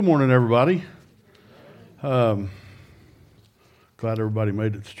Good morning, everybody. Glad everybody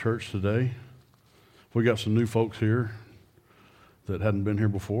made it to church today. We got some new folks here that hadn't been here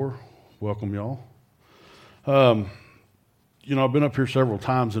before. Welcome, y'all. I've been up here several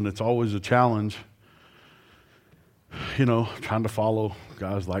times, and it's always a challenge, trying to follow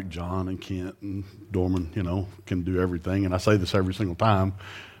guys like John and Kent and Dorman, can do everything. And I say this every single time.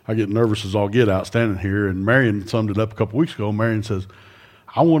 I get nervous as all get out standing here, and Marion summed it up a couple weeks ago. Marion says,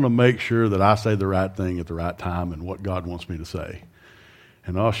 I want to make sure that I say the right thing at the right time and what God wants me to say.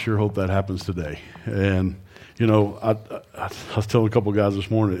 And I sure hope that happens today. And, I was telling a couple of guys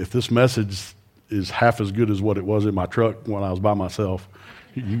this morning, if this message is half as good as what it was in my truck when I was by myself,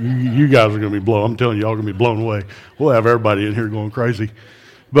 you guys are going to be blown. I'm telling you, y'all are going to be blown away. We'll have everybody in here going crazy.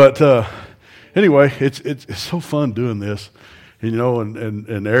 But anyway, it's so fun doing this.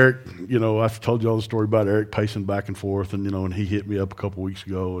 And Eric, I've told you all the story about Eric pacing back and forth, and he hit me up a couple weeks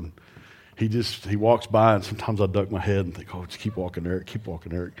ago, and he walks by, and sometimes I duck my head and think, oh, just keep walking, Eric,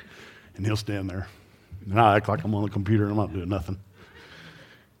 and he'll stand there, and I act like I'm on the computer and I'm not doing nothing.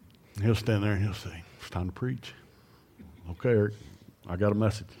 And he'll stand there and he'll say, it's time to preach. Okay, Eric, I got a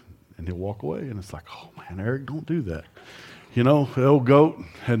message, and he'll walk away, and it's like, oh man, Eric, don't do that, the old goat,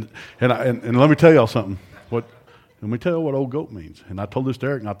 and let me tell y'all something. Let me tell you what old goat means. And I told this to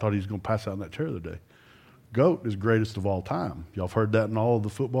Eric, and I thought he was going to pass out in that chair the other day. Goat is greatest of all time. Y'all have heard that in all of the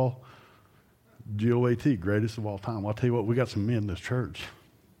football? G-O-A-T, greatest of all time. Well, I'll tell you what, we got some men in this church.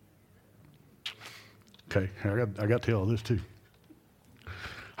 Okay, I got to tell you this too.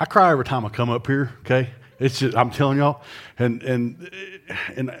 I cry every time I come up here, okay? It's just, I'm telling y'all. And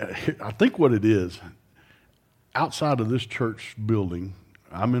I think what it is, outside of this church building,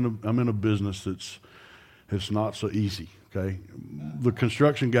 I'm in a business it's not so easy, okay? The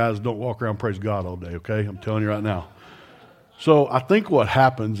construction guys don't walk around and praise God all day, okay? I'm telling you right now. So I think what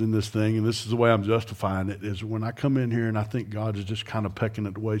happens in this thing, and this is the way I'm justifying it, is when I come in here and I think God is just kind of pecking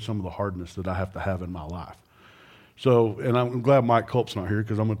away some of the hardness that I have to have in my life. So, and I'm glad Mike Culp's not here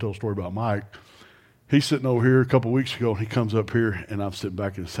because I'm going to tell a story about Mike. He's sitting over here a couple of weeks ago, and he comes up here, and I'm sitting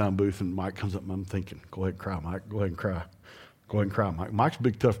back in the sound booth, and Mike comes up, and I'm thinking, go ahead and cry, Mike. Go ahead and cry. Go ahead and cry, Mike. Mike's a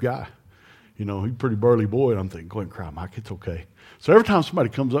big, tough guy. He's a pretty burly boy, and I'm thinking, go ahead and cry, Mike, it's okay. So every time somebody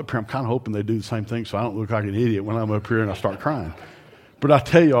comes up here, I'm kind of hoping they do the same thing so I don't look like an idiot when I'm up here and I start crying. But I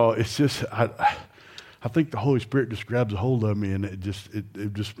tell y'all, it's just, I think the Holy Spirit just grabs a hold of me, and it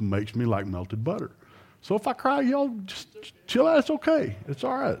just makes me like melted butter. So if I cry, y'all just chill out, it's okay. It's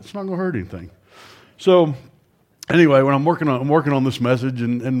all right. It's not going to hurt anything. So anyway, when I'm working on this message,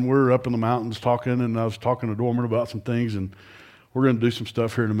 and we're up in the mountains talking, and I was talking to Dorman about some things, and we're going to do some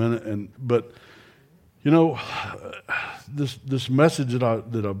stuff here in a minute, but this message that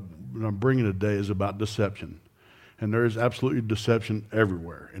I'm bringing today is about deception, and there is absolutely deception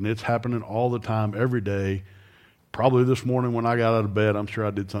everywhere, and it's happening all the time, every day. Probably this morning when I got out of bed, I'm sure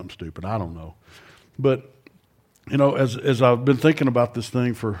I did something stupid. I don't know, but as I've been thinking about this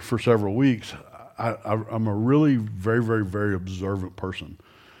thing for several weeks, I'm a really very, very, very observant person.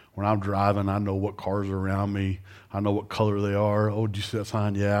 When I'm driving, I know what cars are around me. I know what color they are. Oh, did you see that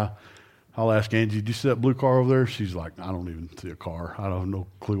sign? Yeah. I'll ask Angie, did you see that blue car over there? She's like, I don't even see a car. I don't have no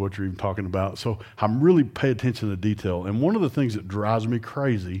clue what you're even talking about. So I'm really paying attention to detail. And one of the things that drives me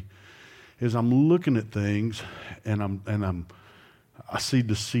crazy is I'm looking at things and I see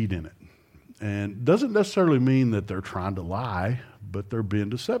deceit in it. And doesn't necessarily mean that they're trying to lie, but they're being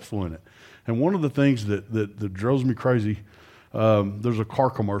deceitful in it. And one of the things that drives me crazy, there's a car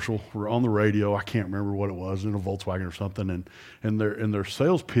commercial. We're on the radio. I can't remember what it was, in a Volkswagen or something. And their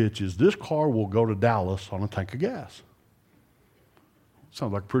sales pitch is, this car will go to Dallas on a tank of gas.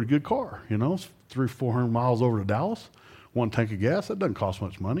 Sounds like a pretty good car. It's 300-400 miles over to Dallas, one tank of gas. That doesn't cost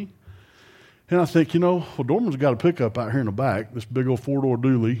much money. And I think, Dorman's got a pickup out here in the back, this big old 4-door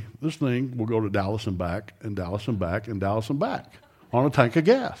dually. This thing will go to Dallas and back, and Dallas and back, and Dallas and back on a tank of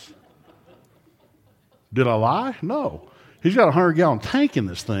gas. Did I lie? No. He's got a 100-gallon tank in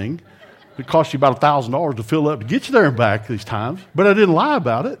this thing. It costs you about $1,000 to fill up to get you there and back these times. But I didn't lie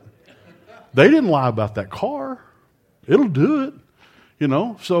about it. They didn't lie about that car. It'll do it.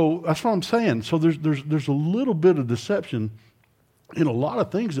 So that's what I'm saying. So there's a little bit of deception in a lot of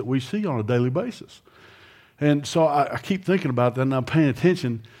things that we see on a daily basis. And so I keep thinking about that, and I'm paying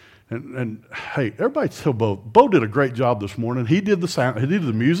attention. And hey, everybody tell Bo. Bo did a great job this morning. He did the sound. He did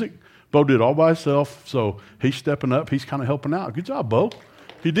the music. Bo did all by himself, so he's stepping up. He's kind of helping out. Good job, Bo.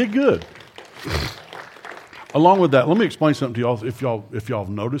 He did good. Along with that, let me explain something to y'all. If y'all have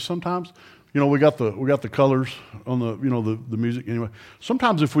noticed, sometimes, we got the colors on the music anyway.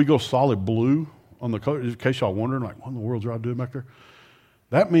 Sometimes if we go solid blue on the color, in case y'all wondering, like, what in the world's I doing back there?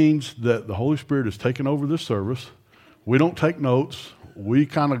 That means that the Holy Spirit is taking over this service. We don't take notes. We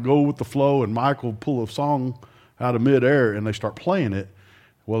kind of go with the flow, and Mike will pull a song out of midair, and they start playing it.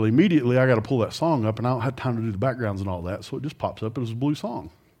 Well, immediately I got to pull that song up, and I don't have time to do the backgrounds and all that, so it just pops up as a blue song.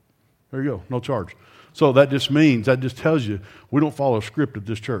 There you go, no charge. So that just tells you we don't follow a script at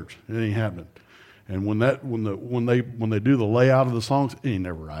this church. It ain't happening. And when they do the layout of the songs, it ain't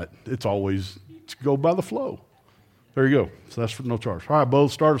never right. It's always go by the flow. There you go. So that's for no charge. All right, Bo,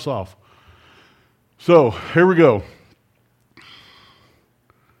 start us off. So here we go.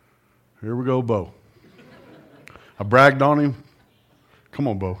 Here we go, Bo. I bragged on him. Come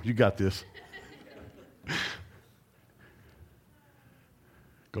on, Bo, you got this.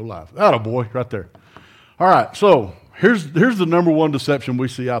 Go live. Atta boy, right there. All right, so here's the number one deception we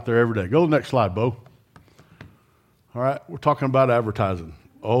see out there every day. Go to the next slide, Bo. All right, we're talking about advertising.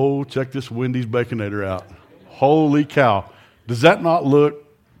 Oh, check this Wendy's Baconator out. Holy cow. Does that not look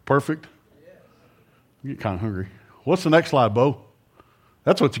perfect? You get kind of hungry. What's the next slide, Bo?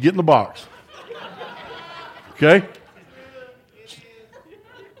 That's what you get in the box. Okay?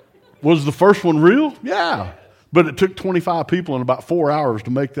 Was the first one real? Yeah. But it took 25 people in about 4 hours to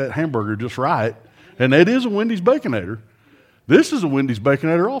make that hamburger just right. And it is a Wendy's Baconator. This is a Wendy's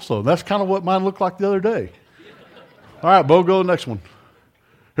Baconator also. That's kind of what mine looked like the other day. All right, Bo, go to the next one.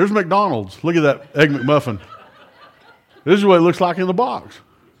 Here's McDonald's. Look at that Egg McMuffin. This is what it looks like in the box.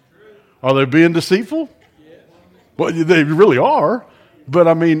 Are they being deceitful? Well, they really are. But,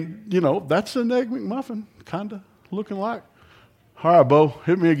 I mean, that's an Egg McMuffin, kind of looking like. All right, Bo,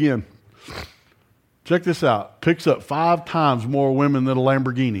 hit me again. Check this out. Picks up 5 times more women than a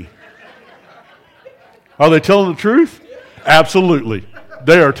Lamborghini. Are they telling the truth? Absolutely.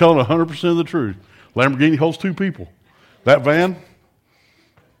 They are telling 100% of the truth. Lamborghini holds 2 people. That van,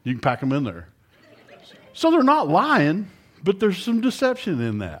 you can pack them in there. So they're not lying, but there's some deception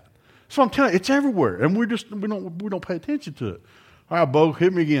in that. So I'm telling you, it's everywhere, and we don't pay attention to it. All right, Bo,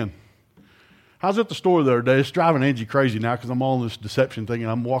 hit me again. I was at the store the other day. It's driving Angie crazy now because I'm on this deception thing,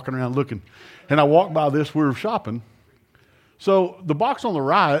 and I'm walking around looking. And I walked by this. We were shopping. So the box on the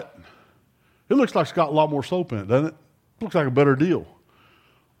right, it looks like it's got a lot more soap in it, doesn't it? Looks like a better deal.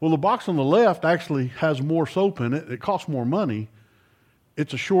 Well, the box on the left actually has more soap in it. It costs more money.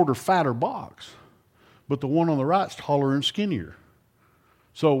 It's a shorter, fatter box. But the one on the right's taller and skinnier.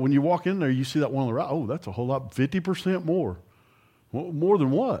 So when you walk in there, you see that one on the right. Oh, that's a whole lot, 50% more. Well, more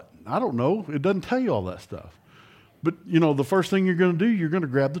than what? I don't know. It doesn't tell you all that stuff. But, the first thing you're going to do, you're going to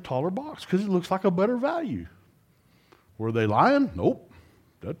grab the taller box because it looks like a better value. Were they lying? Nope.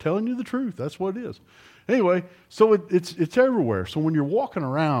 They're telling you the truth. That's what it is. Anyway, so it's everywhere. So when you're walking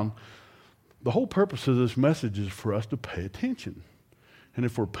around, the whole purpose of this message is for us to pay attention. And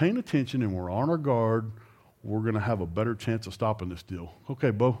if we're paying attention and we're on our guard, we're going to have a better chance of stopping this deal.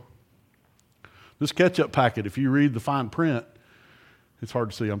 Okay, Bo. This ketchup packet, if you read the fine print, it's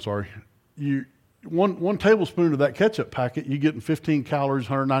hard to see, I'm sorry. One tablespoon of that ketchup packet, you're getting 15 calories,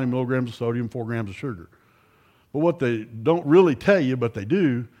 190 milligrams of sodium, 4 grams of sugar. But what they don't really tell you, but they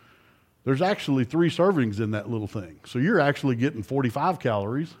do, there's actually 3 servings in that little thing. So you're actually getting 45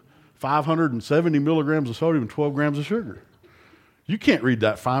 calories, 570 milligrams of sodium, and 12 grams of sugar. You can't read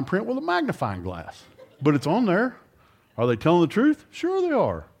that fine print with a magnifying glass. But it's on there. Are they telling the truth? Sure they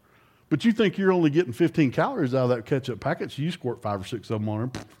are. But you think you're only getting 15 calories out of that ketchup packet, so you squirt 5 or 6 of them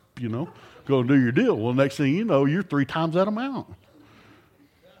on there, go and do your deal. Well, next thing you know, you're 3 times that amount.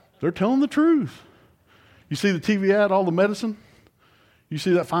 They're telling the truth. You see the TV ad, all the medicine? You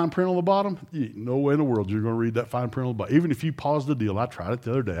see that fine print on the bottom? No way in the world you're going to read that fine print on the bottom. Even if you pause the deal. I tried it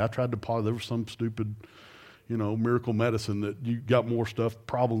the other day. I tried to pause. There was some stupid, miracle medicine that you got more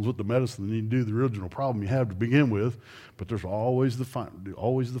problems with the medicine than you do the original problem you have to begin with. But there's always the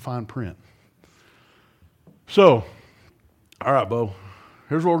fine print. So, all right, Bo.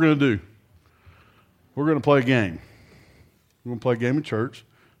 Here's what we're going to do. We're going to play a game. We're going to play a game in church.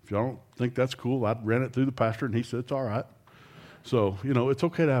 If y'all don't think that's cool, I ran it through the pastor, and he said it's all right. So, it's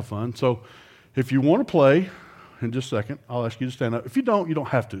okay to have fun. So, if you want to play, in just a second, I'll ask you to stand up. If you don't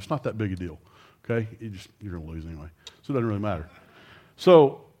have to. It's not that big a deal. Okay? You're going to lose anyway. So, it doesn't really matter.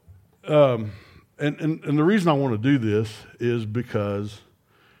 So, and the reason I want to do this is because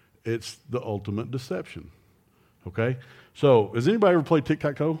it's the ultimate deception. Okay? So, has anybody ever played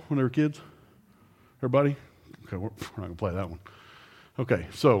tic-tac-toe when they were kids? Everybody? Okay, we're not going to play that one. Okay,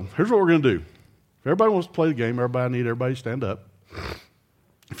 so here's what we're going to do. If everybody wants to play the game, everybody stand up.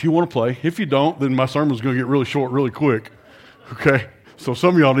 If you want to play. If you don't, then my sermon's going to get really short really quick. Okay? So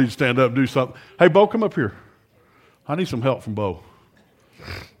some of y'all need to stand up and do something. Hey, Bo, come up here. I need some help from Bo.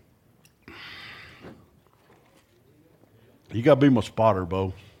 You got to be my spotter,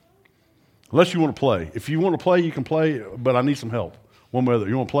 Bo. Unless you want to play. If you want to play, you can play, but I need some help. One way or the other.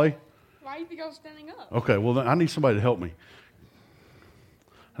 You want to play? Why do you think I was standing up? Okay, well, then I need somebody to help me.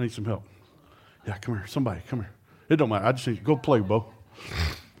 I need some help. Yeah, come here. Somebody, come here. It don't matter. I just need you. Go play, Bo.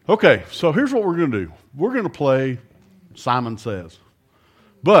 Okay, so here's what we're going to do. We're going to play Simon Says.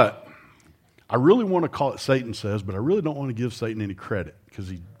 But I really want to call it Satan Says, but I really don't want to give Satan any credit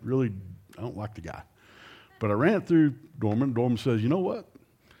because I don't like the guy. But I ran it through Dorman. Dorman says, you know what?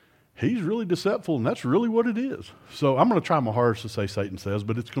 He's really deceitful, and that's really what it is. So I'm going to try my hardest to say Satan Says,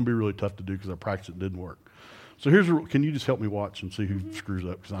 but it's going to be really tough to do because I practiced it didn't work. So can you just help me watch and see who screws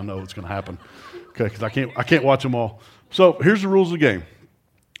up because I know it's going to happen. Okay, because I can't watch them all. So here's the rules of the game.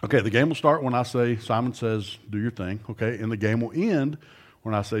 Okay, the game will start when I say Simon Says, do your thing. Okay, and the game will end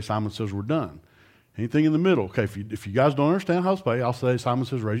when I say Simon Says, we're done. Anything in the middle. Okay, if you guys don't understand how to play, I'll say Simon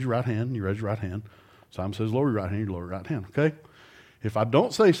Says, raise your right hand, and you raise your right hand. Simon Says, lower your right hand, you lower your right hand. Okay? If I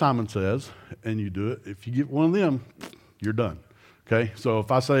don't say Simon Says, and you do it, if you get one of them, you're done. Okay? So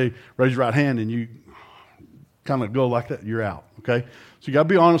if I say raise your right hand, and you kind of go like that, you're out. Okay? So you got to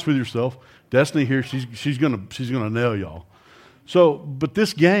be honest with yourself. Destiny here, she's gonna nail y'all. So, but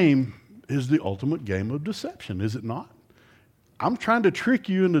this game is the ultimate game of deception, is it not? I'm trying to trick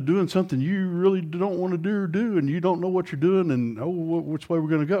you into doing something you really don't want to do, and you don't know what you're doing, and which way we're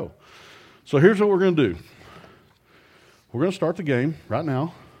going to go. So here's what we're going to do. We're going to start the game right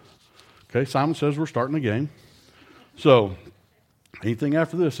now. Okay, Simon Says we're starting the game. So anything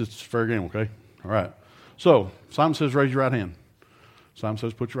after this, it's fair game, okay? All right. So Simon Says raise your right hand. Simon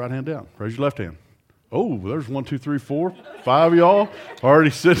Says put your right hand down. Raise your left hand. Oh, there's 1, 2, 3, 4, 5 of y'all already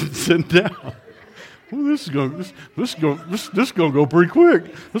sitting down. Well, this is going to go pretty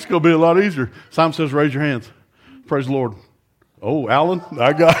quick. This is going to be a lot easier. Simon Says, raise your hands. Praise the Lord. Oh, Alan,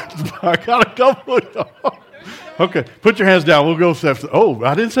 I got a couple of y'all. Okay, put your hands down. We'll go steps. Oh,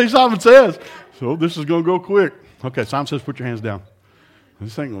 I didn't say Simon Says. So this is going to go quick. Okay, Simon Says, put your hands down.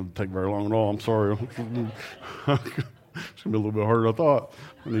 This ain't going to take very long at all. I'm sorry. It's going to be a little bit harder than I thought.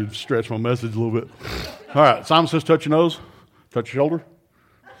 I need to stretch my message a little bit. All right, Simon Says, touch your nose. Touch your shoulder.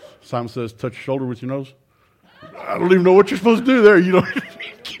 Simon Says, touch your shoulder with your nose. I don't even know what you're supposed to do there. You know.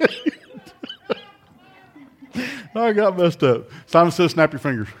 I got messed up. Simon Says, snap your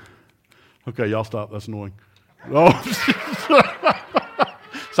fingers. Okay, y'all stop. That's annoying. Oh.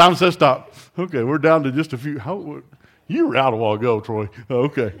 Simon Says, stop. Okay, we're down to just a few. You were out a while ago, Troy.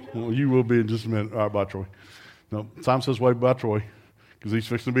 Okay, well, you will be in just a minute. All right, bye, Troy. No, Simon Says, wave bye, Troy, because he's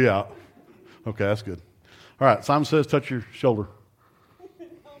fixing to be out. Okay, that's good. All right, Simon Says, touch your shoulder.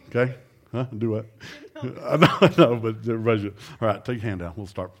 Okay? Huh? Do what? I know, but everybody's good. All right, take your hand down. We'll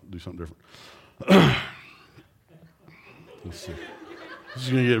do something different. Let's see. This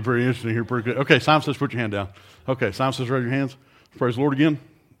is going to get pretty interesting here pretty quick. Okay, Simon Says, put your hand down. Okay, Simon Says, raise your hands. Praise the Lord again.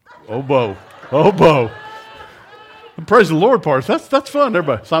 Oh, Bo. Oh, Bo. Praise the Lord parts. That's fun,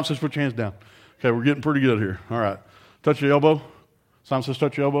 everybody. Simon Says, put your hands down. Okay, we're getting pretty good here. All right. Touch your elbow. Simon Says,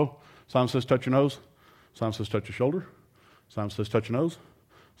 touch your elbow. Simon Says, touch your nose. Simon Says, touch your shoulder. Simon Says, touch your nose.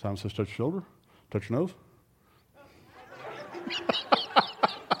 Simon Says, touch your shoulder. Touch your nose.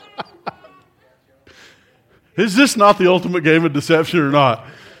 Is this not the ultimate game of deception or not?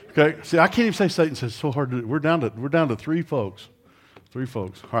 Okay. See, I can't even say Satan Says. It's so hard to do. We're down to 3 folks. 3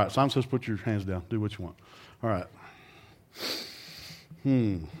 folks. All right. Simon Says, put your hands down. Do what you want. All right.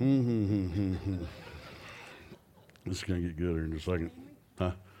 This is going to get good here in just a second.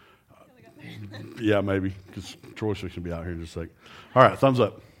 Huh? Yeah, maybe, because Troy's fixing to be out here in just a second. All right, thumbs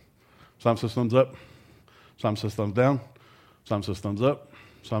up. Simon Says thumbs up. Simon Says thumbs down. Simon Says thumbs up.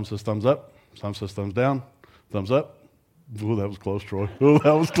 Simon Says thumbs up. Simon Says thumbs down. Thumbs up. Oh, that was close, Troy. Oh,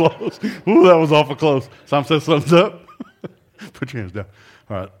 that was close. Oh, that was awful close. Simon Says thumbs up. Put your hands down.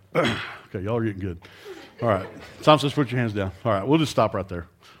 All right. Okay, y'all are getting good. All right. Simon Says put your hands down. All right, we'll just stop right there.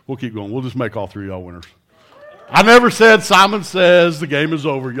 We'll keep going. We'll just make all 3 of y'all winners. I never said Simon Says the game is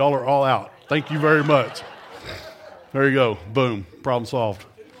over. Y'all are all out. Thank you very much. There you go. Boom. Problem solved.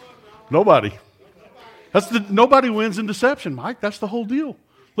 Nobody. Nobody wins in deception, Mike. That's the whole deal.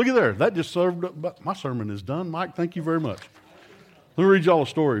 Look at there. That just served up. My sermon is done. Mike, thank you very much. Let me read y'all a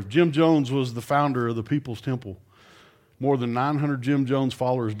story. Jim Jones was the founder of the People's Temple. More than 900 Jim Jones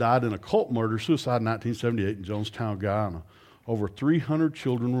followers died in a cult murder, suicide in 1978 in Jonestown, Guyana. Over 300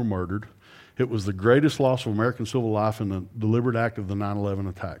 children were murdered. It was the greatest loss of American civil life in the deliberate act of the 9/11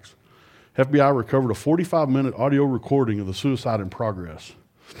 attacks. FBI recovered a 45-minute audio recording of the suicide in progress.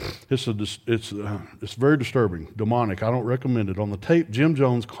 It's very disturbing, demonic. I don't recommend it. On the tape, Jim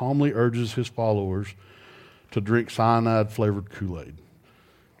Jones calmly urges his followers to drink cyanide-flavored Kool-Aid.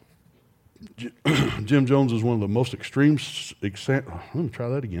 Jim Jones is one of the most extreme, let me try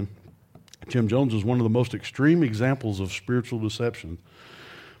that again. Jim Jones is one of the most extreme examples of spiritual deception,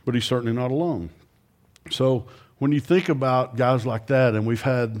 but he's certainly not alone. So when you think about guys like that, and we've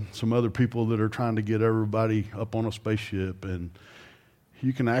had some other people that are trying to get everybody up on a spaceship, and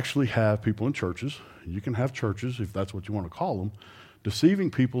you can actually have people in churches, you can have churches, if that's what you want to call them,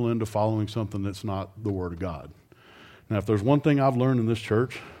 deceiving people into following something that's not the Word of God. Now, if there's one thing I've learned in this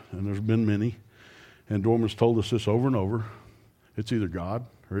church, and there's been many, and Dorman's told us this over and over, it's either God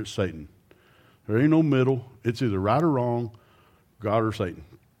or it's Satan. There ain't no middle. It's either right or wrong, God or Satan,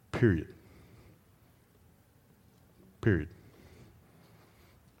 period. Period.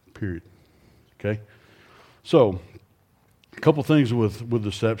 Period. Okay? So, a couple things with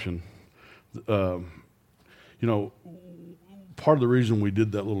deception. Part of the reason we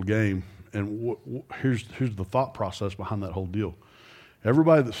did that little game, and here's the thought process behind that whole deal.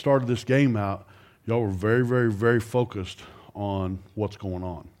 Everybody that started this game out, y'all were very, very, very focused on what's going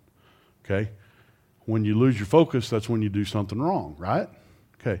on. Okay? When you lose your focus, that's when you do something wrong, right?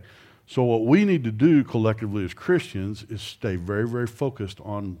 Okay. So what we need to do collectively as Christians is stay very, very focused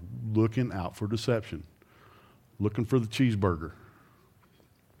on looking out for deception. Looking for the cheeseburger.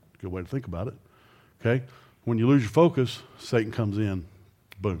 Good way to think about it. Okay? When you lose your focus, Satan comes in,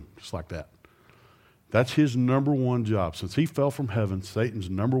 boom, just like that. That's his number one job. Since he fell from heaven, Satan's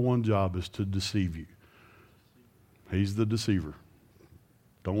number one job is to deceive you. He's the deceiver.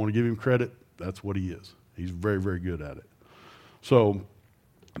 Don't want to give him credit. That's what he is. He's very, very good at it. So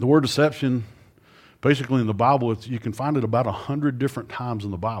the word deception, basically in the Bible, you can find it about 100 different times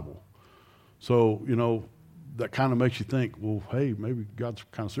in the Bible. So, that kind of makes you think, well, hey, maybe God's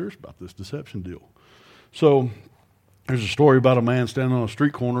kind of serious about this deception deal. So there's a story about a man standing on a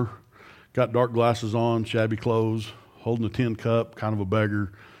street corner, got dark glasses on, shabby clothes, holding a tin cup, kind of a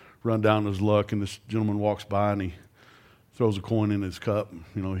beggar, run down his luck, and this gentleman walks by and he throws a coin in his cup.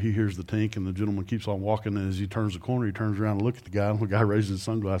 He hears the tink, and the gentleman keeps on walking, and as he turns the corner, he turns around and looks at the guy, and the guy raises his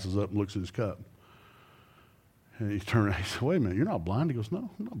sunglasses up and looks at his cup. And he said, wait a minute, you're not blind? He goes, no,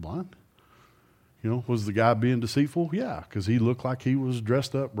 I'm not blind. Was the guy being deceitful? Yeah, because he looked like he was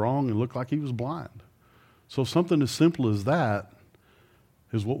dressed up wrong and looked like he was blind. So something as simple as that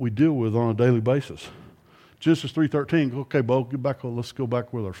is what we deal with on a daily basis. Genesis 3:13, okay, Bo, let's go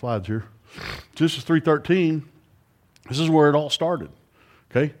back with our slides here. Genesis 3:13, this is where it all started.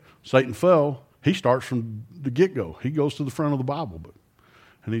 Okay? Satan fell. He starts from the get-go. He goes to the front of the Bible,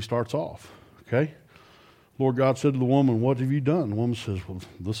 and he starts off. Okay? Lord God said to the woman, what have you done? The woman says, well,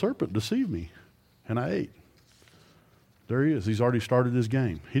 the serpent deceived me, and I ate. There he is. He's already started his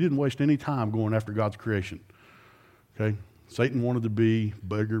game. He didn't waste any time going after God's creation. Okay? Satan wanted to be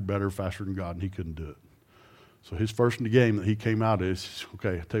bigger, better, faster than God, and he couldn't do it. So his first game that he came out is,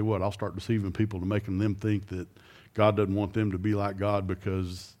 okay, I tell you what, I'll start deceiving people to making them think that God doesn't want them to be like God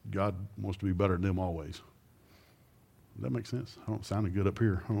because God wants to be better than them always. Does that make sense? I don't sound good up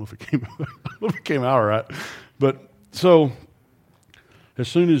here. I don't know if it came out all right. But so as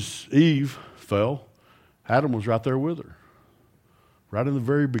soon as Eve fell, Adam was right there with her. Right in the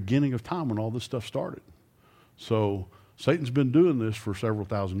very beginning of time when all this stuff started. So Satan's been doing this for several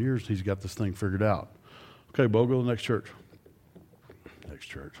thousand years. He's got this thing figured out. Okay, Bo, go to the next church. Next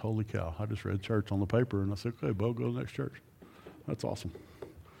church. Holy cow. I just read church on the paper, and I said, okay, Bo, go to the next church. That's awesome.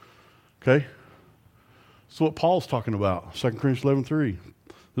 Okay? So what Paul's talking about, 2 Corinthians 11:3.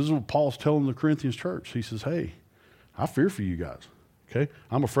 This is what Paul's telling the Corinthians church. He says, hey, I fear for you guys. Okay?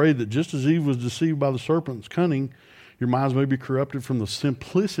 I'm afraid that just as Eve was deceived by the serpent's cunning, your minds may be corrupted from the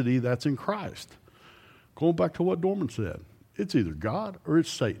simplicity that's in Christ. Going back to what Dorman said, it's either God or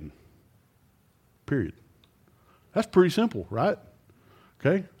it's Satan. Period. That's pretty simple, right?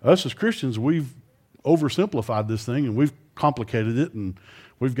 Okay? Us as Christians, we've oversimplified this thing and we've complicated it and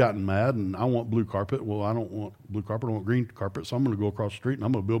we've gotten mad and I want blue carpet. Well, I don't want blue carpet, I want green carpet, so I'm going to go across the street and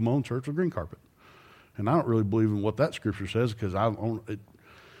I'm going to build my own church with green carpet. And I don't really believe in what that scripture says because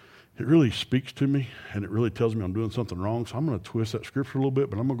it really speaks to me and it really tells me I'm doing something wrong. So I'm going to twist that scripture a little bit,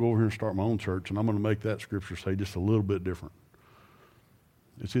 but I'm going to go over here and start my own church and I'm going to make that scripture say just a little bit different.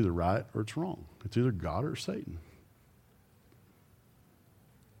 It's either right or it's wrong. It's either God or Satan.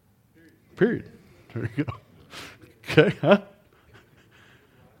 Period. There you go. Okay, huh?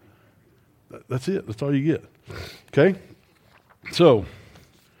 That's it. That's all you get. Okay? So,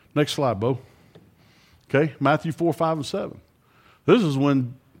 next slide, Bo. Okay, Matthew 4, 5, and 7. This is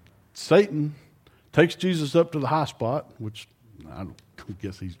when Satan takes Jesus up to the high spot, which I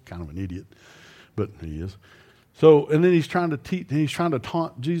guess he's kind of an idiot, but he is. So, and then he's trying to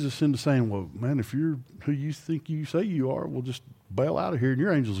taunt Jesus into saying, well, man, if you're who you think you say you are, we'll just bail out of here and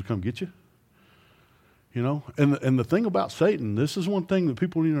your angels will come get you. You know, and the thing about Satan, this is one thing that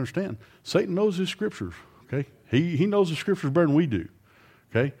people need to understand. Satan knows his scriptures, okay? He knows the scriptures better than we do,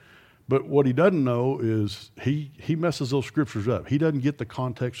 okay? But what he doesn't know is he messes those scriptures up. He doesn't get the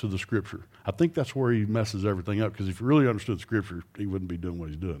context of the scripture. I think that's where he messes everything up, because if he really understood the scripture, he wouldn't be doing what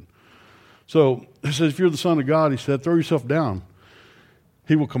he's doing. So he says, if you're the Son of God, he said, throw yourself down.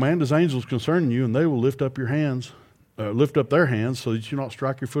 He will command his angels concerning you, and they will lift up their hands so that you not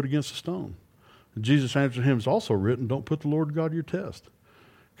strike your foot against a stone. And Jesus answered him, it's also written, don't put the Lord God to your test.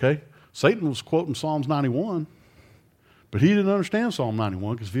 Okay? Satan was quoting Psalms 91, but he didn't understand Psalm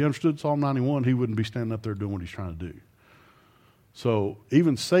 91, because if he understood Psalm 91, he wouldn't be standing up there doing what he's trying to do. So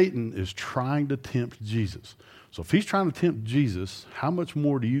even Satan is trying to tempt Jesus. So if he's trying to tempt Jesus, how much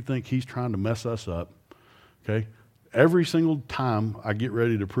more do you think he's trying to mess us up? Okay? Every single time I get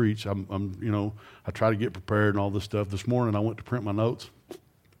ready to preach, I try to get prepared and all this stuff. This morning I went to print my notes,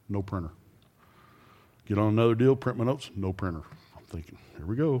 no printer. Get on another deal, print my notes, no printer. I'm thinking, here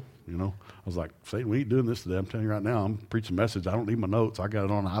we go. I was like, Satan, we ain't doing this today. I'm telling you right now, I'm preaching a message. I don't need my notes. I got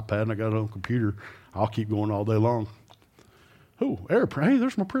it on an iPad and I got it on a computer. I'll keep going all day long. Oh, hey,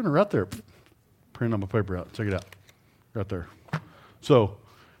 there's my printer right there. Print my paper out. Check it out. Right there. So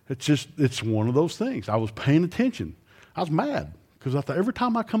it's one of those things. I was paying attention. I was mad because I thought every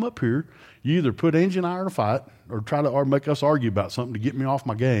time I come up here, you either put Angie and I in a fight or make us argue about something to get me off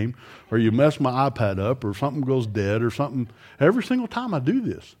my game, or you mess my iPad up, or something goes dead or something. Every single time I do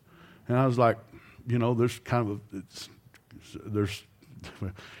this. And I was like, there's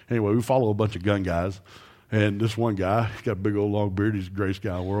anyway, we follow a bunch of gun guys. And this one guy, he's got a big old long beard. He's the greatest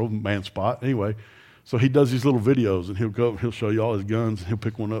guy in the world, man spot. Anyway, so he does these little videos, and he'll go up and he'll show you all his guns, and he'll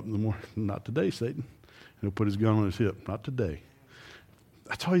pick one up in the morning. Not today, Satan. And he'll put his gun on his hip. Not today.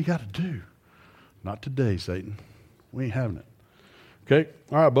 That's all you got to do. Not today, Satan. We ain't having it. Okay?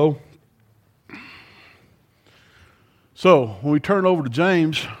 All right, Bo. So when we turn over to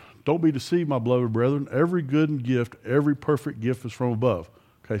James, don't be deceived, my beloved brethren. Every good gift, every perfect gift is from above.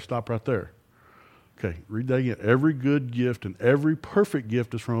 Okay, stop right there. Okay, read that again. Every good gift and every perfect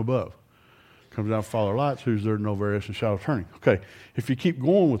gift is from above. Comes down from Father of lights, who's there no variation, shadow of turning. Okay, if you keep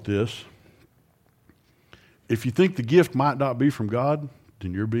going with this, if you think the gift might not be from God,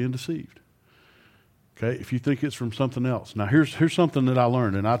 then you're being deceived. Okay, if you think it's from something else. Now, here's something that I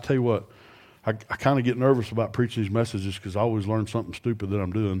learned, and I tell you what, I kind of get nervous about preaching these messages because I always learn something stupid that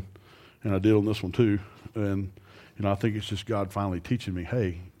I'm doing, and I did on this one too. And I think it's just God finally teaching me,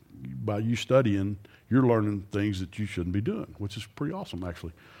 hey, by you studying, you're learning things that you shouldn't be doing, which is pretty awesome,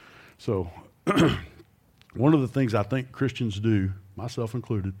 actually. So one of the things I think Christians do, myself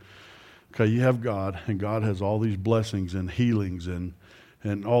included, okay, you have God, and God has all these blessings and healings and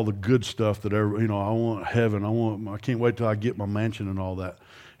all the good stuff that I want heaven. I can't wait till I get my mansion and all that.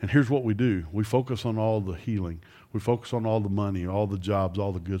 And here's what we do. We focus on all the healing. We focus on all the money, all the jobs,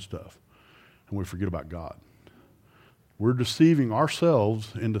 all the good stuff. And we forget about God. We're deceiving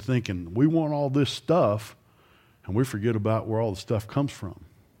ourselves into thinking we want all this stuff, and we forget about where all the stuff comes from.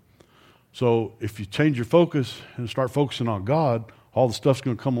 So if you change your focus and start focusing on God, all the stuff's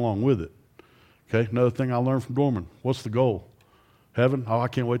going to come along with it. Okay, another thing I learned from Dorman, what's the goal? Heaven? Oh, I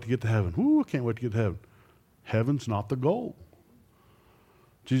can't wait to get to heaven. Ooh, I can't wait to get to heaven. Heaven's not the goal.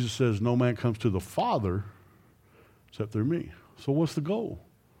 Jesus says, no man comes to the Father except through me. So what's the goal?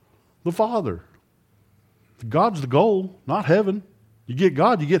 The Father. God's the goal, not heaven. You get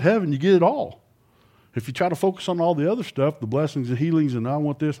God, you get heaven, you get it all. If you try to focus on all the other stuff, the blessings and healings, and I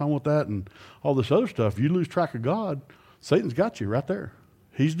want this, I want that, and all this other stuff, you lose track of God, Satan's got you right there.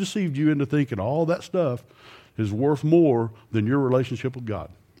 He's deceived you into thinking all that stuff is worth more than your relationship with God.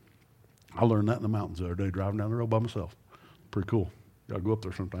 I learned that in the mountains the other day, driving down the road by myself. Pretty cool. Got to go up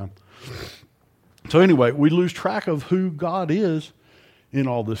there sometime. So anyway, we lose track of who God is in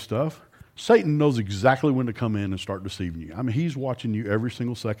all this stuff. Satan knows exactly when to come in and start deceiving you. I mean, he's watching you every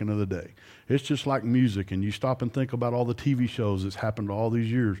single second of the day. It's just like music, and you stop and think about all the TV shows that's happened all these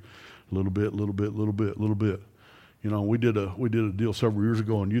years. Little bit, little bit, little bit, little bit. We did a deal several years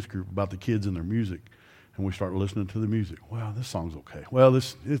ago in youth group about the kids and their music, and we started listening to the music. Well, this song's okay. Well,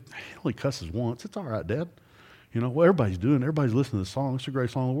 it only cusses once. It's all right, Dad. Everybody's listening to this song. It's the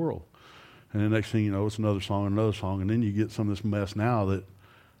greatest song in the world. And the next thing you know, it's another song, and then you get some of this mess now that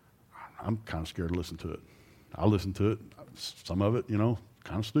I'm kind of scared to listen to it. I listen to it. Some of it, kind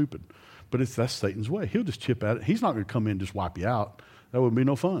of stupid. But that's Satan's way. He'll just chip at it. He's not going to come in and just wipe you out. That would be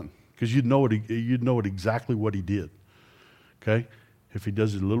no fun because you'd know it exactly what he did. Okay? If he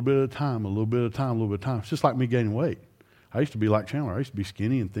does it a little bit at a time, a little bit at a time, a little bit at a time. It's just like me gaining weight. I used to be like Chandler. I used to be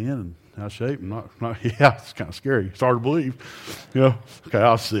skinny and thin and out of shape. And yeah, it's kind of scary. It's hard to believe. Okay,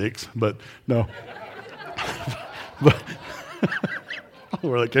 I was 6, but no. But I don't know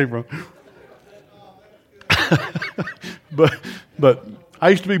where that came from. but I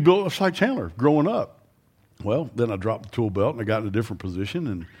used to be built just like Chandler growing up. Well, then I dropped the tool belt and I got in a different position,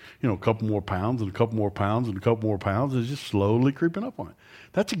 and a couple more pounds and a couple more pounds and a couple more pounds is just slowly creeping up on it.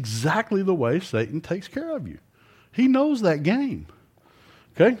 That's exactly the way Satan takes care of you. He knows that game.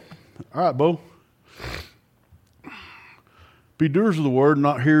 Okay? All right, Bo. Be doers of the word,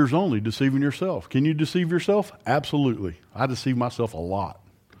 not hearers only, deceiving yourself. Can you deceive yourself? Absolutely. I deceive myself a lot.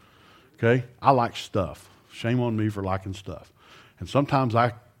 Okay? I like stuff. Shame on me for liking stuff. And sometimes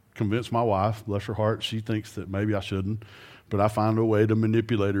I convince my wife, bless her heart, she thinks that maybe I shouldn't, but I find a way to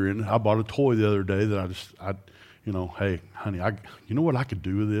manipulate her in. I bought a toy the other day that hey, honey, you know what I could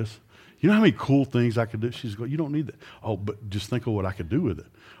do with this? You know how many cool things I could do? She's going, you don't need that. Oh, but just think of what I could do with it.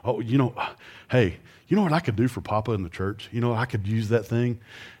 Oh, hey, you know what I could do for Papa in the church? I could use that thing.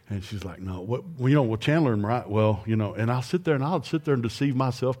 And she's like, no, well, Chandler and Mariah, and I'll sit there and deceive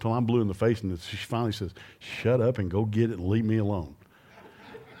myself till I'm blue in the face. And she finally says, shut up and go get it and leave me alone.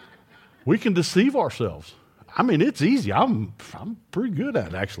 We can deceive ourselves. I mean, it's easy. I'm pretty good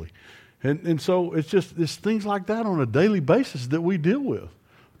at it, actually. And so it's things like that on a daily basis that we deal with.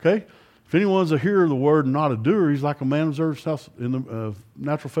 Okay? If anyone's a hearer of the word and not a doer, he's like a man who observes himself in the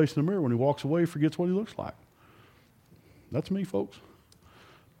natural face in the mirror. When he walks away, he forgets what he looks like. That's me, folks.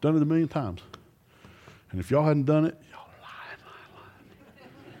 Done it a million times. And if y'all hadn't done it, y'all lying.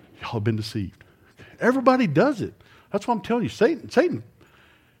 Y'all have been deceived. Everybody does it. That's what I'm telling you. Satan,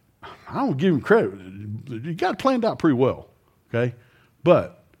 I don't give him credit. You got it planned out pretty well, okay?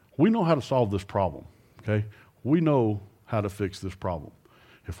 But we know how to solve this problem, okay? We know how to fix this problem.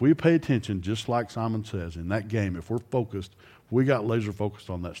 If we pay attention, just like Simon says, in that game, if we're focused, we got laser focused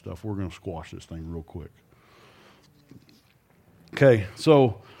on that stuff, we're going to squash this thing real quick. Okay,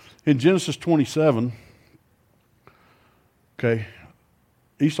 so in Genesis 27, okay,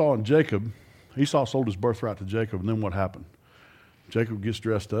 Esau sold his birthright to Jacob, and then what happened? Jacob gets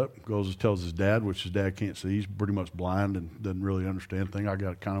dressed up, goes and tells his dad, which his dad can't see. He's pretty much blind and doesn't really understand a thing. I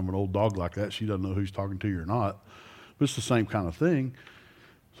got kind of an old dog like that. She doesn't know who he's talking to or not. But it's the same kind of thing.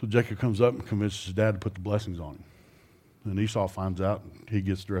 So Jacob comes up and convinces his dad to put the blessings on him. And Esau finds out, he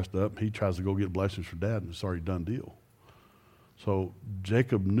gets dressed up. He tries to go get blessings for dad, and it's already done deal. So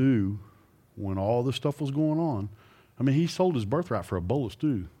Jacob knew when all this stuff was going on. I mean, he sold his birthright for a bowl of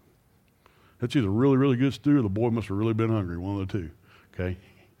stew. That's either really, really good stew or the boy must have really been hungry, one of the two. Okay?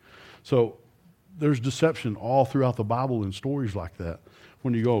 So there's deception all throughout the Bible in stories like that.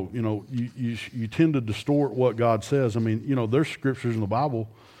 When you go, you tend to distort what God says. I mean, there's scriptures in the Bible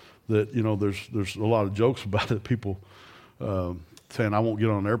that, there's a lot of jokes about it. People saying, I won't get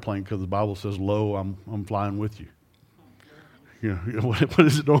on an airplane because the Bible says, lo, I'm flying with you. What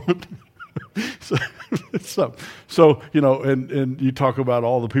is it, Norman? So and you talk about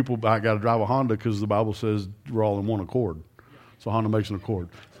all the people, I got to drive a Honda because the Bible says we're all in one accord. So Honda makes an accord.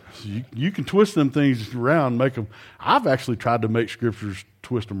 So you can twist them things around, make them. I've actually tried to make scriptures,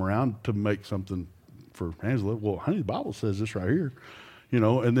 twist them around to make something for Angela. Well, honey, the Bible says this right here,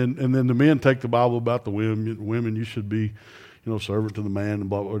 and then the men take the Bible about the women. You should be, servant to the man and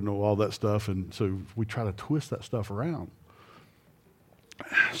blah, blah, all that stuff. And so we try to twist that stuff around.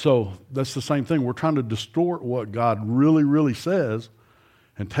 So that's the same thing. We're trying to distort what God really, really says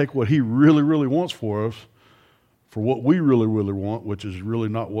and take what he really, really wants for us for what we really, really want, which is really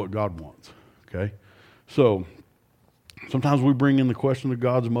not what God wants, okay? So sometimes we bring in the question of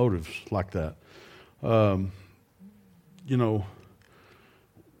God's motives like that.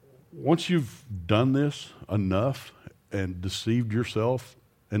 Once you've done this enough and deceived yourself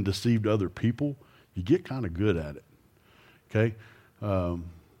and deceived other people, you get kind of good at it, okay?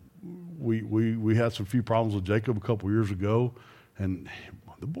 We had some few problems with Jacob a couple years ago, and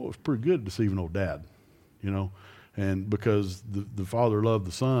the boy was pretty good at deceiving old dad, and because the father loved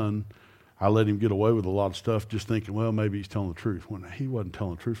the son, I let him get away with a lot of stuff just thinking, well, maybe he's telling the truth, when he wasn't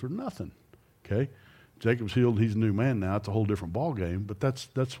telling the truth for nothing, okay? Jacob's healed, he's a new man now. It's a whole different ball game, but that's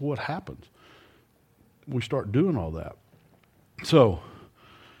what happens. We start doing all that. So,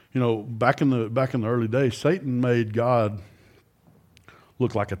 back in the early days, Satan made God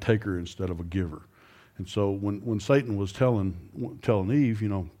look like a taker instead of a giver. And so when Satan was telling Eve,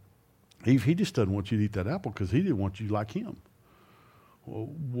 Eve, he just doesn't want you to eat that apple because he didn't want you like him. Well,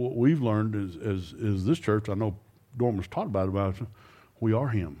 what we've learned is this church, I know Norman's taught about it, we are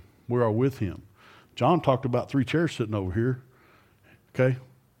him. We are with him. John talked about 3 chairs sitting over here, okay?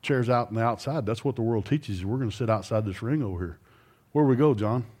 Chairs out and outside. That's what the world teaches you. We're going to sit outside this ring over here. Where we go,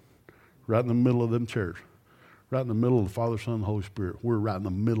 John? Right in the middle of them chairs. Right in the middle of the Father, Son, and the Holy Spirit. We're right in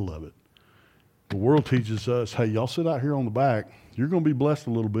the middle of it. The world teaches us, hey, y'all sit out here on the back. You're going to be blessed a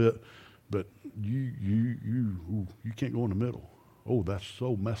little bit, but you can't go in the middle. Oh, that's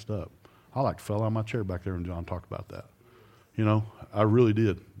so messed up. I like fell out of my chair back there when John talked about that. You know, I really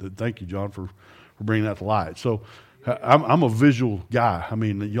did. Thank you, John, for bringing that to light. So I'm a visual guy. I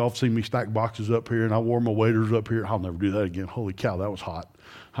mean, y'all have seen me stack boxes up here, and I wore my waders up here. I'll never do that again. Holy cow, that was hot.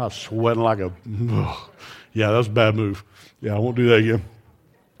 I was sweating like a, yeah, that was a bad move. Yeah, I won't do that again.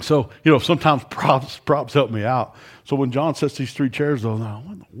 So, you know, sometimes props help me out. So when John sets these 3 chairs, though,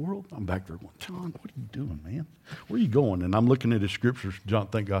 what in the world? I'm back there going, John, what are you doing, man? Where are you going? And I'm looking at his scriptures. John,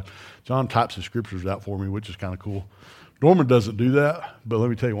 thank God. John types his scriptures out for me, which is kind of cool. Norman doesn't do that, but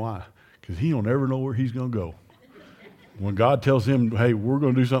let me tell you why. Because he don't ever know where he's going to go. When God tells him, hey, we're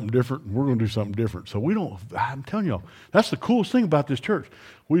going to do something different, we're going to do something different. So we don't, I'm telling y'all, that's the coolest thing about this church.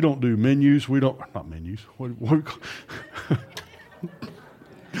 We don't do menus. We don't, not menus. What do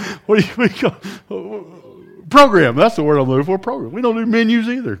you call program? That's the word I'm looking for, program. We don't do menus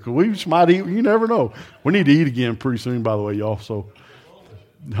either because we just might eat. You never know. We need to eat again pretty soon, by the way, y'all. So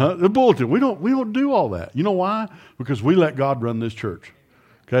the bulletin. We don't do all that. You know why? Because we let God run this church.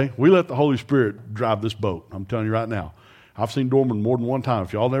 Okay? We let the Holy Spirit drive this boat. I'm telling you right now. I've seen Dorman more than one time.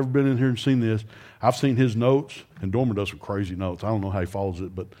 If y'all never been in here and seen this, I've seen his notes, and Dorman does some crazy notes. I don't know how he follows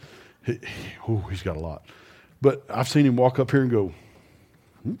it, but he's got a lot. But I've seen him walk up here and go,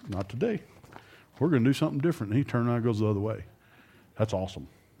 not today. We're going to do something different. And he turns around and goes the other way. That's awesome.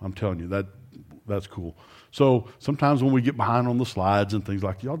 I'm telling you, that's cool. So sometimes when we get behind on the slides and things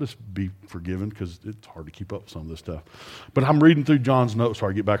like that, y'all just be forgiven because it's hard to keep up with some of this stuff. But I'm reading through John's notes before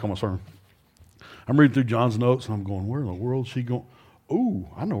I get back on my sermon. I'm reading through John's notes, and I'm going, where in the world is he going? Oh,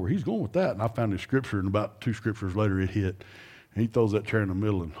 I know where he's going with that. And I found his scripture, and about 2 scriptures later it hit. And he throws that chair in the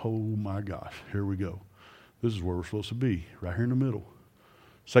middle, and oh my gosh, here we go. This is where we're supposed to be, right here in the middle.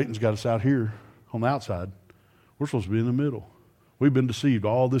 Satan's got us out here on the outside. We're supposed to be in the middle. We've been deceived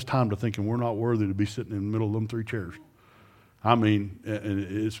all this time to thinking we're not worthy to be sitting in the middle of them 3 chairs. I mean, and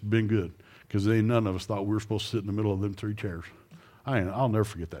it's been good because none of us thought we were supposed to sit in the middle of them 3 chairs. I'll never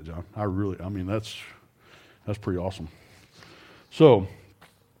forget that, John. That's pretty awesome. So,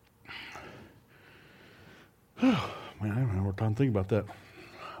 man, I don't have more time to think about that.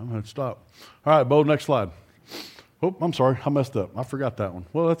 I'm going to stop. All right, Bo, next slide. Oh, I'm sorry. I messed up. I forgot that one.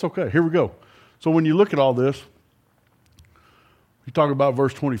 Well, that's okay. Here we go. So when you look at all this, you talk about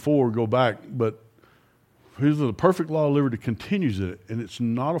verse 24, go back, but here's the perfect law of liberty continues it, and it's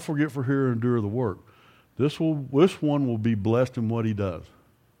not a forgetful hearer and doer of the work. This one will be blessed in what he does.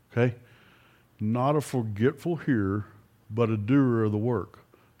 Okay? Not a forgetful hearer, but a doer of the work.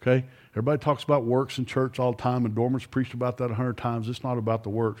 Okay? Everybody talks about works in church all the time, and Dorman's preached about that 100 times. It's not about the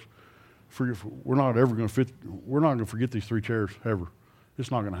works. We're not going to forget these 3 chairs ever. It's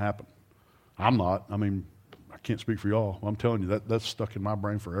not going to happen. I'm not. I mean, I can't speak for y'all. I'm telling you, that's stuck in my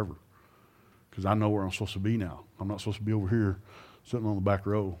brain forever because I know where I'm supposed to be now. I'm not supposed to be over here sitting on the back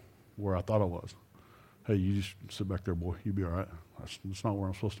row where I thought I was. Hey, you just sit back there, boy. You'll be all right. That's not where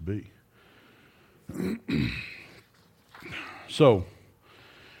I'm supposed to be. So,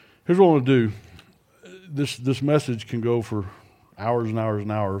 here's what I want to do. This message can go for hours and hours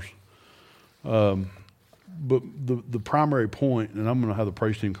and hours. But the primary point, and I'm going to have the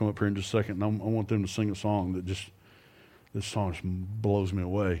praise team come up here in just a second, and I want them to sing a song that this song just blows me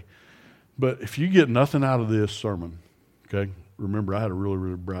away. But if you get nothing out of this sermon, okay, remember I had a really,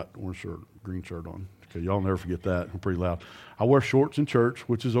 really bright orange shirt, green shirt on. Okay, y'all never forget that. I'm pretty loud. I wear shorts in church,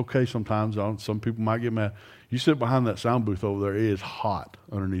 which is okay sometimes. Some people might get mad. You sit behind that sound booth over there, it is hot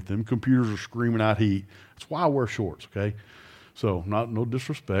underneath them. Computers are screaming out heat. That's why I wear shorts, okay? So, no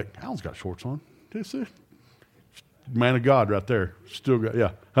disrespect. Alan's got shorts on. Man of God right there. Still got,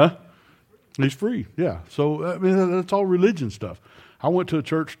 yeah. Huh? He's free, yeah. So, I mean, that's all religion stuff. I went to a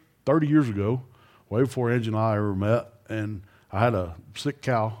church 30 years ago, way before Angie and I ever met, and I had a sick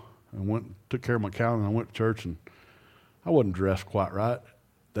cow and took care of my cow, and I went to church, and I wasn't dressed quite right.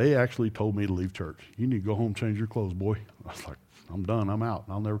 They actually told me to leave church. You need to go home and change your clothes, boy. I was like, I'm done. I'm out.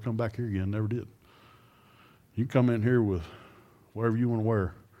 I'll never come back here again. Never did. You come in here with whatever you want to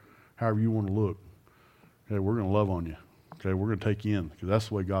wear, however you want to look. Okay, we're going to love on you. Okay, we're going to take you in because that's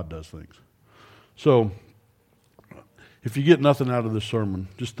the way God does things. So, if you get nothing out of this sermon,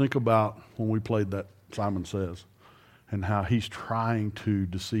 just think about when we played that Simon Says and how he's trying to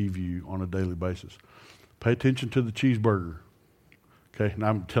deceive you on a daily basis. Pay attention to the cheeseburger. Okay, and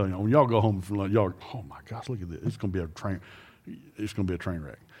I'm telling you, when y'all go home from lunch, y'all, oh my gosh, look at this. It's going to be a train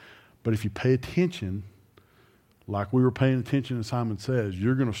wreck. But if you pay attention, like we were paying attention, as Simon says,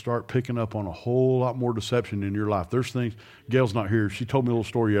 you're going to start picking up on a whole lot more deception in your life. There's things. Gail's not here. She told me a little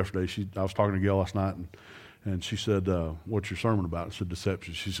story yesterday. I was talking to Gail last night, and she said, "What's your sermon about?" I said,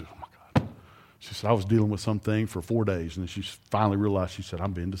 "Deception." She said, "Oh my God." She said, "I was dealing with something for 4 days, and then she finally realized." She said,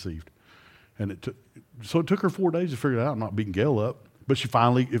 "I'm being deceived," and it took her 4 days to figure it out. I'm not beating Gail up, but it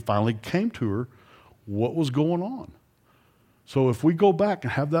finally came to her what was going on. So if we go back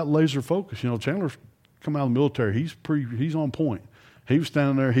and have that laser focus, Chandler's come out of the military. He's on point. He was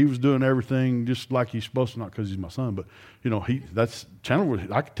standing there. He was doing everything just like he's supposed to, not because he's my son, but Chandler.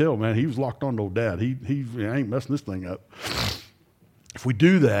 I could tell, man, he was locked on to old dad. He ain't messing this thing up. If we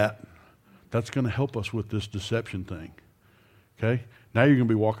do that, that's going to help us with this deception thing. Okay. Now you're going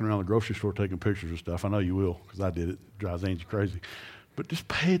to be walking around the grocery store taking pictures of stuff. I know you will, because I did it. It drives Angie crazy. But just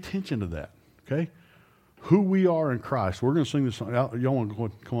pay attention to that. Okay. Who we are in Christ. We're going to sing this song. Y'all want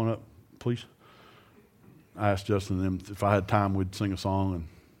to come on up, please? I asked Justin and them if I had time, we'd sing a song,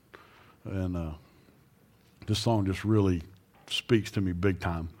 and this song just really speaks to me big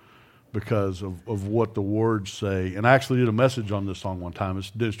time because of what the words say. And I actually did a message on this song one time. It's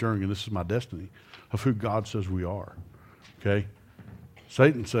Dennis Jernigan, This Is My Destiny, of who God says we are. Okay?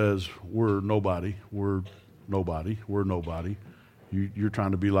 Satan says we're nobody. We're nobody. We're nobody. You're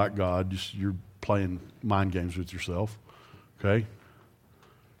trying to be like God. You're playing mind games with yourself. Okay?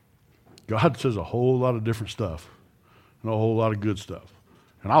 God says a whole lot of different stuff and a whole lot of good stuff.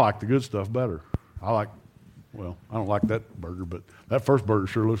 And I like the good stuff better. I don't like that burger, but that first burger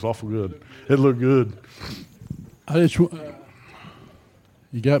sure looks awful good. It looked good.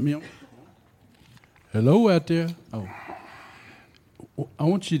 You got me on? Hello out there. Oh. I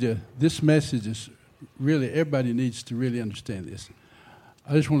want you to, this message is really, everybody needs to really understand this.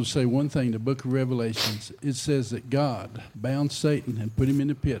 I just want to say one thing. The book of Revelations, it says that God bound Satan and put him in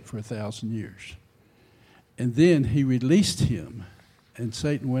the pit for 1,000 years. And then he released him, and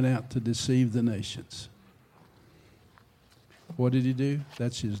Satan went out to deceive the nations. What did he do?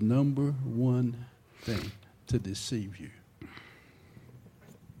 That's his number one thing, to deceive you.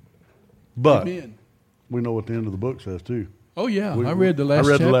 But Amen. We know what the end of the book says, too. Oh, yeah. I read the last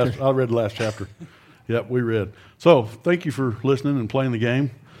chapter. I read the last chapter. Yep, we read. So thank you for listening and playing the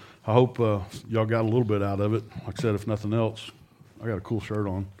game. I hope y'all got a little bit out of it. Like I said, if nothing else, I got a cool shirt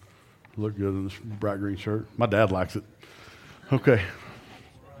on. Look good in this bright green shirt. My dad likes it. Okay.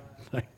 Thank you.